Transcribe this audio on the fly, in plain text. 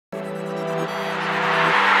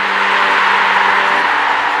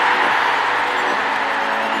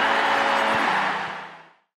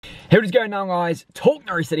Here it is going now, guys.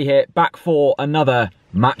 TalkNorwichCity here, back for another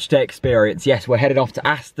match day experience. Yes, we're headed off to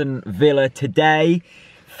Aston Villa today.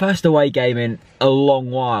 First away game in a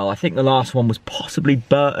long while. I think the last one was possibly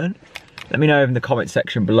Burton. Let me know in the comment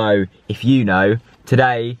section below if you know.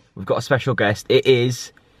 Today, we've got a special guest. It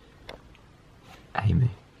is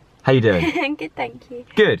Amy. How you doing? Good, thank you.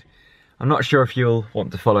 Good. I'm not sure if you'll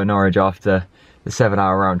want to follow Norwich after the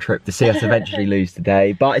 7-hour round trip to see us eventually lose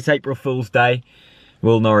today, but it's April Fool's Day.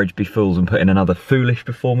 Will Norwich be fools and put in another foolish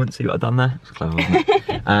performance? See what I've done there? It's clever, wasn't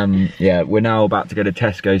it? Yeah, we're now about to go to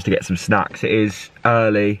Tesco's to get some snacks. It is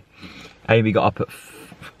early. Amy got up at,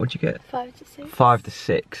 what'd you get? 5 to 6. 5 to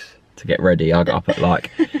 6 to get ready. I got up at like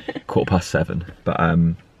 7:15. But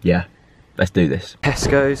yeah, let's do this.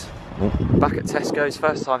 Tesco's. Back at Tesco's,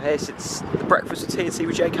 first time here since the breakfast with T&C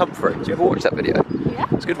with Jake Humphrey. Did you ever watch that video? Yeah.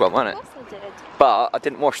 It's a good one, wasn't it? Of course I did. But I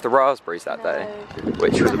didn't wash the raspberries that day,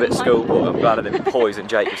 which was a bit schoolboy. I'm glad I didn't poison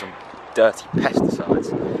Jake with some dirty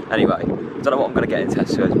pesticides. Anyway, I don't know what I'm going to get in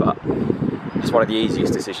Tesco's, but it's one of the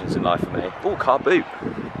easiest decisions in life for me. Oh, car boot.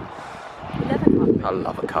 I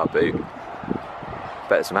love a car boot. Bet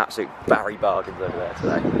there's some absolute Barry bargains over there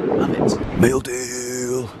today. Love it. Meal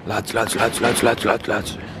deal. Lads.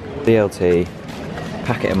 BLT,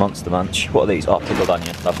 packet of Monster Munch. What are these? Oh, pickled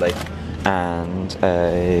onion, lovely. And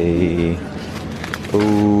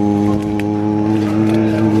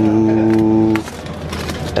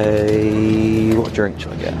what drink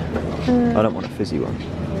should I get? I don't want a fizzy one.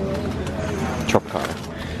 Tropicana.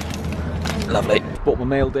 Lovely. Bought my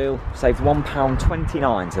meal deal, saved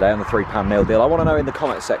 £1.29 today on the £3 meal deal. I want to know in the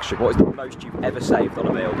comment section, what is the most you've ever saved on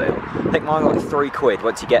a meal deal? I think mine got like £3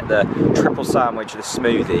 once you get the triple sandwich, the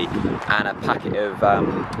smoothie, and a packet of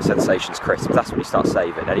Sensations crisps. That's when you start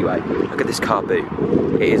saving. Anyway, look at this car boot.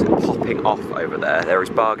 It is popping off over there. There is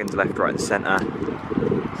bargains left, right and centre.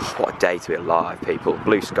 What a day to be alive, people.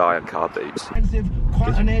 Blue sky and car boots. Right,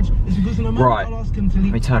 let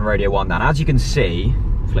me turn Radio 1 down. As you can see,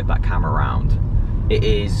 flip that camera around. It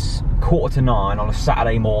is 9:15 on a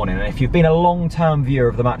Saturday morning, and if you've been a long-term viewer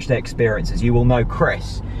of the matchday experiences, you will know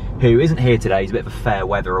Chris, who isn't here today, he's a bit of a fair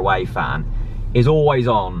weather away fan, is always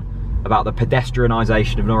on about the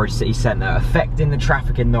pedestrianisation of Norwich City Centre affecting the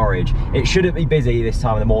traffic in Norwich. It shouldn't be busy this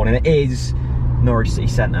time of the morning. It is Norwich City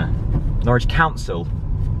Centre. Norwich Council,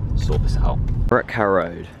 sort this out. We're at Carrow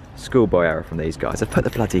Road. Schoolboy error from these guys. They've put the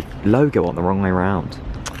bloody logo on the wrong way around.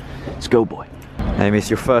 Schoolboy. Amy, it's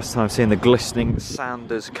your first time seeing the glistening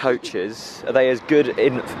Sanders coaches. Are they as good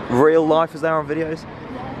in real life as they are on videos?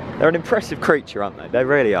 Yeah. They're an impressive creature, aren't they? They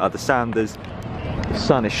really are. The Sanders, the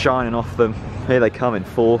sun is shining off them. Here they come in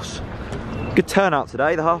force. Good turnout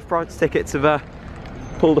today. The half-price tickets have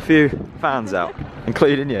pulled a few fans out,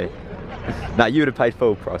 including you. Now, you would have paid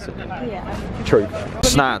full price, wouldn't you? Yeah. True.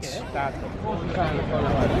 Snadz.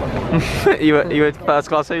 you a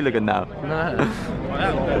first-class hooligan now? No.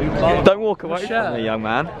 Don't walk away from me, young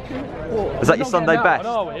man. Is that your Sunday best?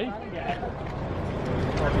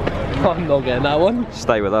 I'm not getting that one.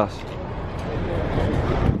 Stay with us.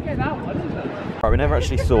 Right, we never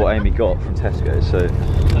actually saw what Amy got from Tesco, so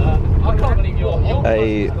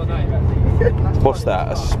what's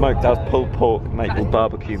that? A smoked out pulled pork maple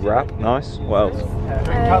barbecue wrap. Nice. What else?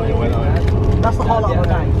 That's the whole lot of the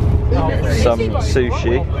day. Some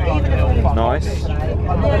sushi. Nice.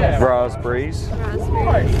 Raspberries.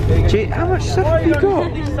 Gee, how much stuff have you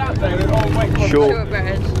got?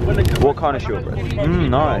 Shortbread. What kind of shortbread?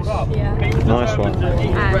 Nice. Yeah. Nice one.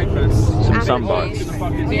 Some sunbites.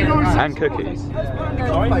 And cookies.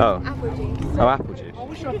 Oh. Oh, apple juice.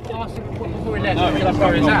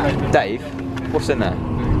 Dave, what's in there?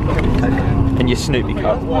 In your Snoopy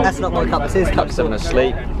cup? That's not my cup, it's his cup. 7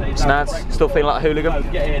 asleep. Snadz, still feeling like a hooligan?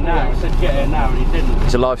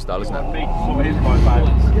 It's a lifestyle, isn't it?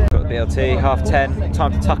 Got the BLT, 10:30,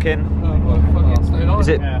 time to tuck in. Is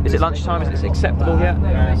it lunchtime? Is it acceptable yet?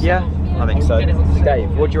 Yeah? I think so.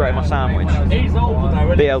 Dave, what do you rate my sandwich?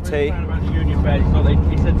 BLT.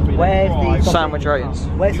 Where's the sandwich ratings?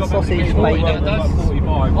 Where's the sausage bacon?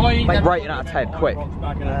 Rating out of 10, quick.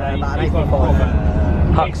 About an 8.5.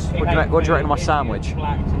 Hux, what do you rate on my sandwich? I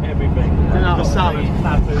don't like salad.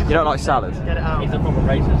 You don't like salad? Get it out. He's a proper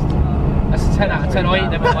racist. That's a 10 out of 10. I eat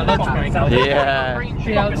them at my lunch break. Yeah.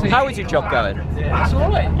 How is your job going? That's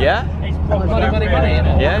alright. Yeah? Money.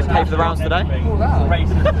 Yeah, pay for the rounds today? All that.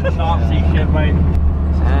 Racist, Nazi shit, mate.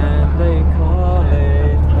 And they call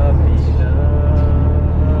it puppy love.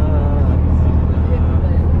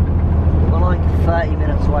 We're like 30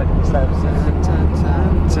 minutes away from the services.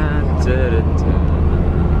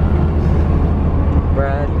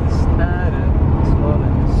 Brad's not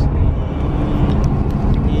falling asleep.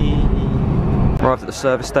 We're off Arrived at the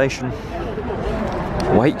service station.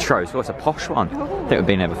 Waitrose, oh, it's a posh one. I think we've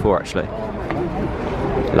been there before actually.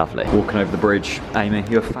 Lovely. Walking over the bridge. Amy,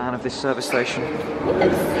 you a fan of this service station?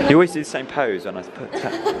 Yes. You always do the same pose when I put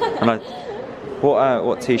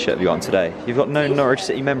what t-shirt have you on today? You've got no Norwich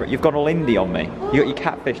City member. You've got all indie on me. You got your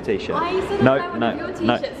catfish t-shirt. I said no, your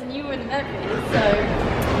t-shirts and you wouldn't let me, so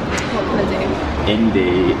what can I do?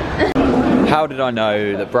 Indie. How did I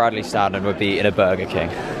know that Bradley Standard would be in a Burger King?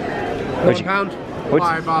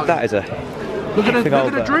 £1. That is a Look at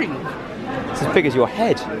the drink. It's as big as your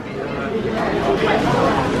head.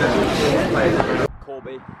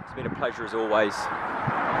 Corby, it's been a pleasure as always.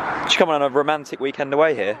 Just coming on a romantic weekend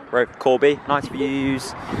away here. We're at Corby, nice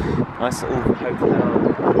views, nice little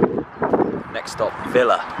hotel. Next stop,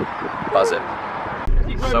 Villa. Buzzing.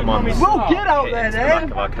 Someone's get out there the then!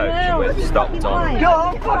 back of our coach and we've stopped on the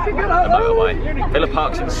motorway. Villa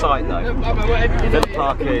Park's in sight though. Villa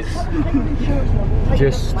Park is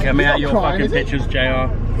just... Get me out your fucking pictures, JR.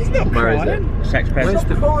 Where is it? Sex pest.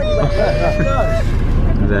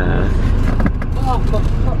 There.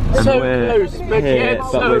 And So we're close, but here, yet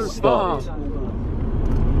but so we're stopped.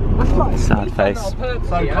 Sad face.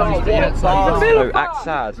 Oh, act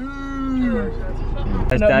sad.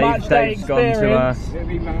 There's Dave. Dave's gone to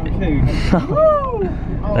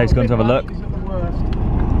Dave's gone to have a look.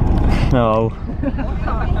 Oh,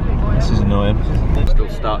 this is annoying. Still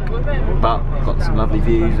stuck, but got some lovely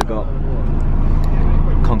views. I've got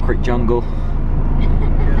concrete jungle.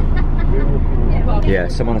 Yeah,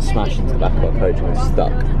 someone has smashed into the back of our coach and we're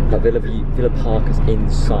stuck. But Villa Park is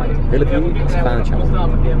inside. Villa View, that's a fan channel.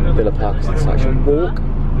 Villa Park is inside. Should we walk?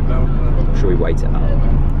 Should we wait it out?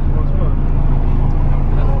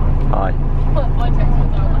 Hi. I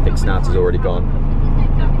think Snadz has already gone.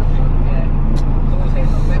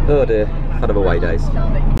 Oh dear, had of away days.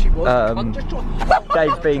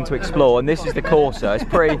 Dave's been to explore and this is the Corsa. It's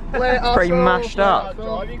pretty mashed up.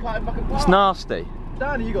 It's nasty.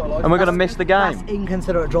 And we're going to miss the game. That's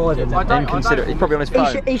inconsiderate driving. Inconsiderate. He's probably on his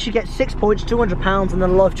phone. He should get 6 points, £200 and then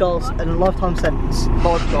a lifetime sentence. A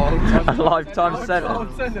lifetime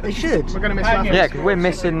sentence. They should. We're going to miss that. Yeah, because we're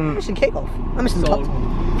missing... Kickoff. I'm missing the top.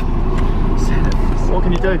 What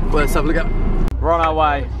can you do? Well, let's have a look at. We're on our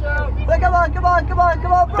way. Come on,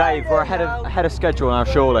 Dave, we're ahead of schedule now,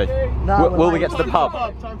 surely. No, will we get to the pub?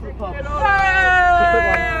 Time for the pub.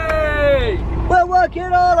 We're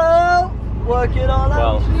working all out. Working all out.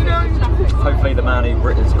 Well, hopefully the man who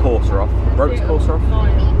wrote his Corsa off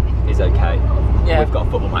is okay. Yeah. We've got a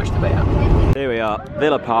football match to be at. Here we are,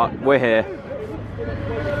 Villa Park, we're here. Do you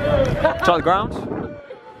like the ground? Do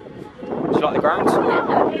you like the ground?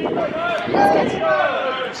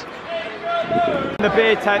 In the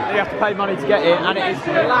beer tent, you have to pay money to get in, and it is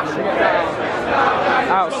lashing it down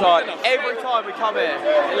outside. Every time we come here,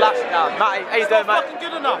 it lashes it down. Matty, how you doing, mate? It's not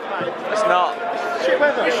good enough, mate. It's not. Shit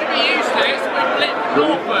weather. We should be used to this. We've lit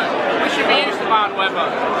Norfolk. We should be used to bad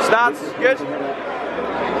weather. Snadz, good?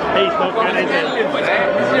 He's not good, is he?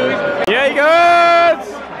 Yeah, you good?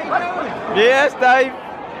 Yes, Dave.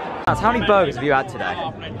 How many burgers have you had today?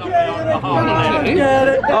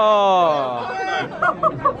 Oh,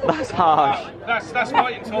 that's harsh. That's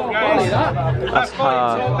fighting talk, guys. That's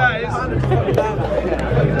fighting talk, that is.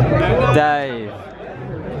 Dave.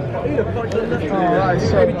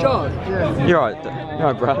 You're right,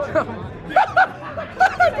 Brad.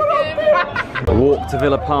 A walk to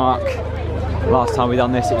Villa Park. Last time we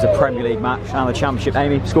done this, it was a Premier League match. Now the Championship.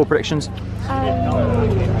 Amy, score predictions?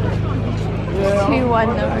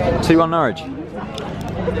 2-1 Norwich.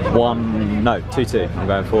 2-1 Norwich. 2-2. I'm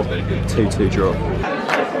going for 2-2 draw.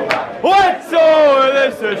 What's all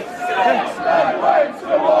this is?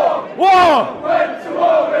 War!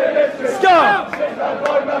 Stop!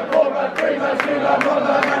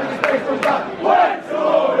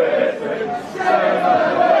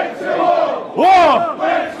 War!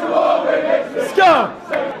 Scum!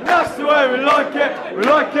 That's the way we like it, we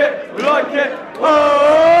like it, we like it. Oh!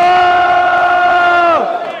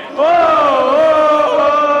 Oh!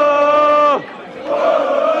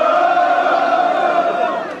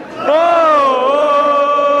 Oh!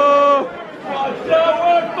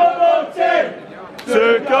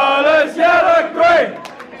 Two colours, yellow, green.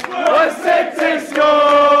 We're City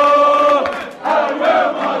score. And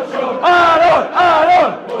we'll march on. On!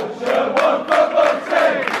 One football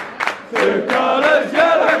team. Two colours,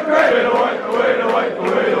 yellow, green. We're away.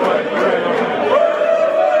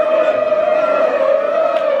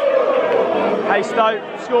 Hey Stoke,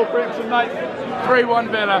 score prediction, mate. 3-1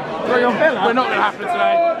 Villa. 3-1 Villa? We're not going to happen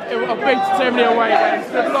today. I've been to too many away games.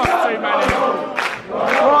 We've lost too many.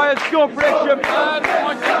 Ryan, score prediction. I think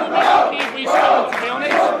we'll be lucky if we score, to be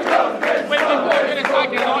honest. We've been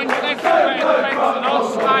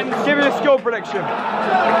Chris, score prediction.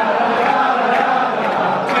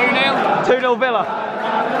 2-0 Villa.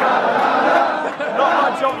 Not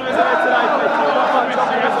much optimism here today, people. Not much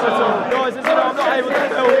optimism at all. Guys, as you know, I'm not able to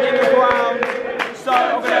film in the ground, so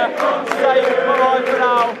I'm going to say goodbye for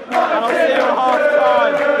now, and I'll see you at half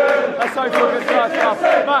time. Let's hope for a good first half.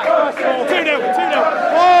 Matt, first of all, 2-0. 2-0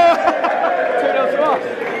 to us.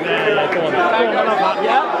 Yeah, go on. I love that.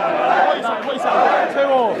 Yeah? What are you saying?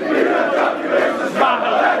 2-all. Matt,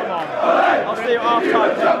 come on. I'll see you at half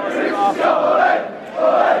time, people. I'll see you at half time.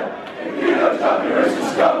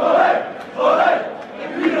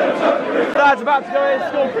 Snadz about to go in,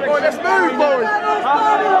 score prediction. Let's move, boys!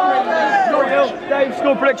 Dave,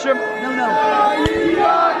 score prediction. No.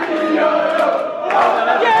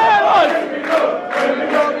 Yeah, boys!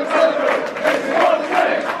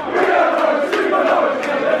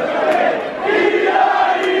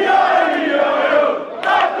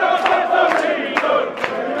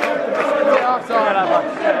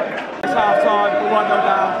 It's half time, we won't go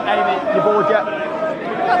down. Amy, you bored yet?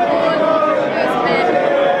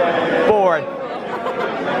 Boring.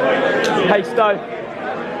 Hey Stowe,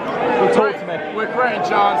 talk to me. We're creating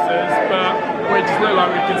chances, but we just look like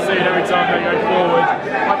we concede every time they go forward.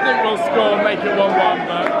 I think we'll score and make it 1-1,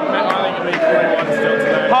 but I think it'll be 3-1 still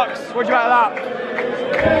today. Hux, what do you think of that?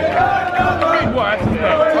 It's worse, isn't it?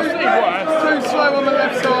 I've seen worse. Too slow on the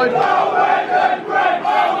left side.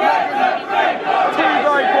 Two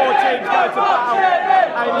very poor teams go to battle.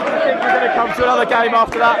 Amy, do you think we're going to come to another game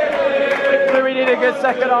after that? Do we need a good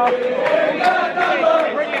second half?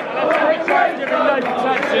 Giving no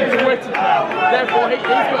protection to Whittaker, therefore he's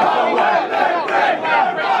got to come away.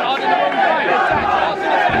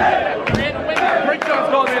 Pritchard's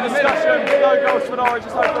got to be in the discussion. No goals for Norwich,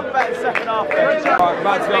 just hope for a better second half. Right, we're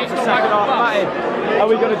about to go to the second half. Matty, are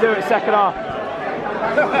we going to do it second half?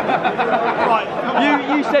 Right,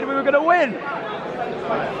 you said we were going to win.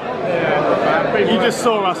 You just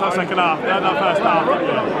saw us that second half, that first half, didn't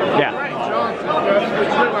you? Yeah.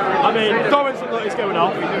 I mean, Dorrance looked like he's going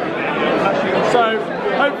off. So,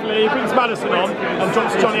 hopefully he brings Madison on and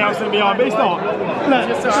drops Johnny Alston behind, but he's not.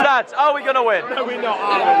 Snadz, are we going to win? No, we're not,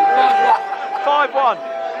 are we? 5-1.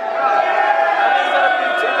 These are a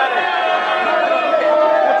few too many.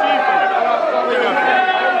 What do you think? What do you think?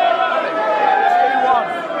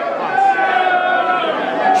 2-1.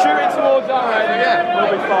 Shooting towards our end,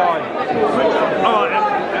 we'll be fine. Alright then.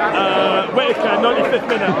 Whittaker, 95th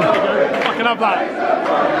minute. There you go. I can have that.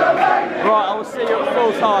 Right, I will see you at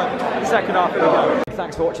full time. Second half, here we go.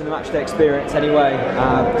 Thanks for watching the matchday experience anyway.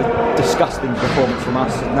 The disgusting performance from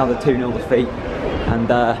us. Another 2-0 defeat. And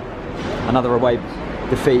another away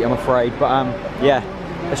defeat, I'm afraid. But yeah,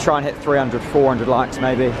 let's try and hit 300, 400 likes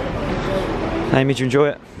maybe. Amy, did you enjoy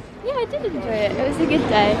it? Yeah, I did enjoy it. It was a good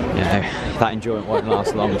day. Yeah, that enjoyment won't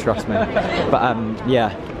last long, trust me. But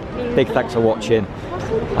yeah, big thanks for watching.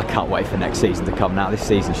 I can't wait for next season to come now. This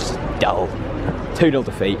season's just dull. 2-0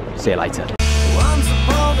 defeat. See you later. Once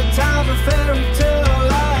upon a time, a fairy tale.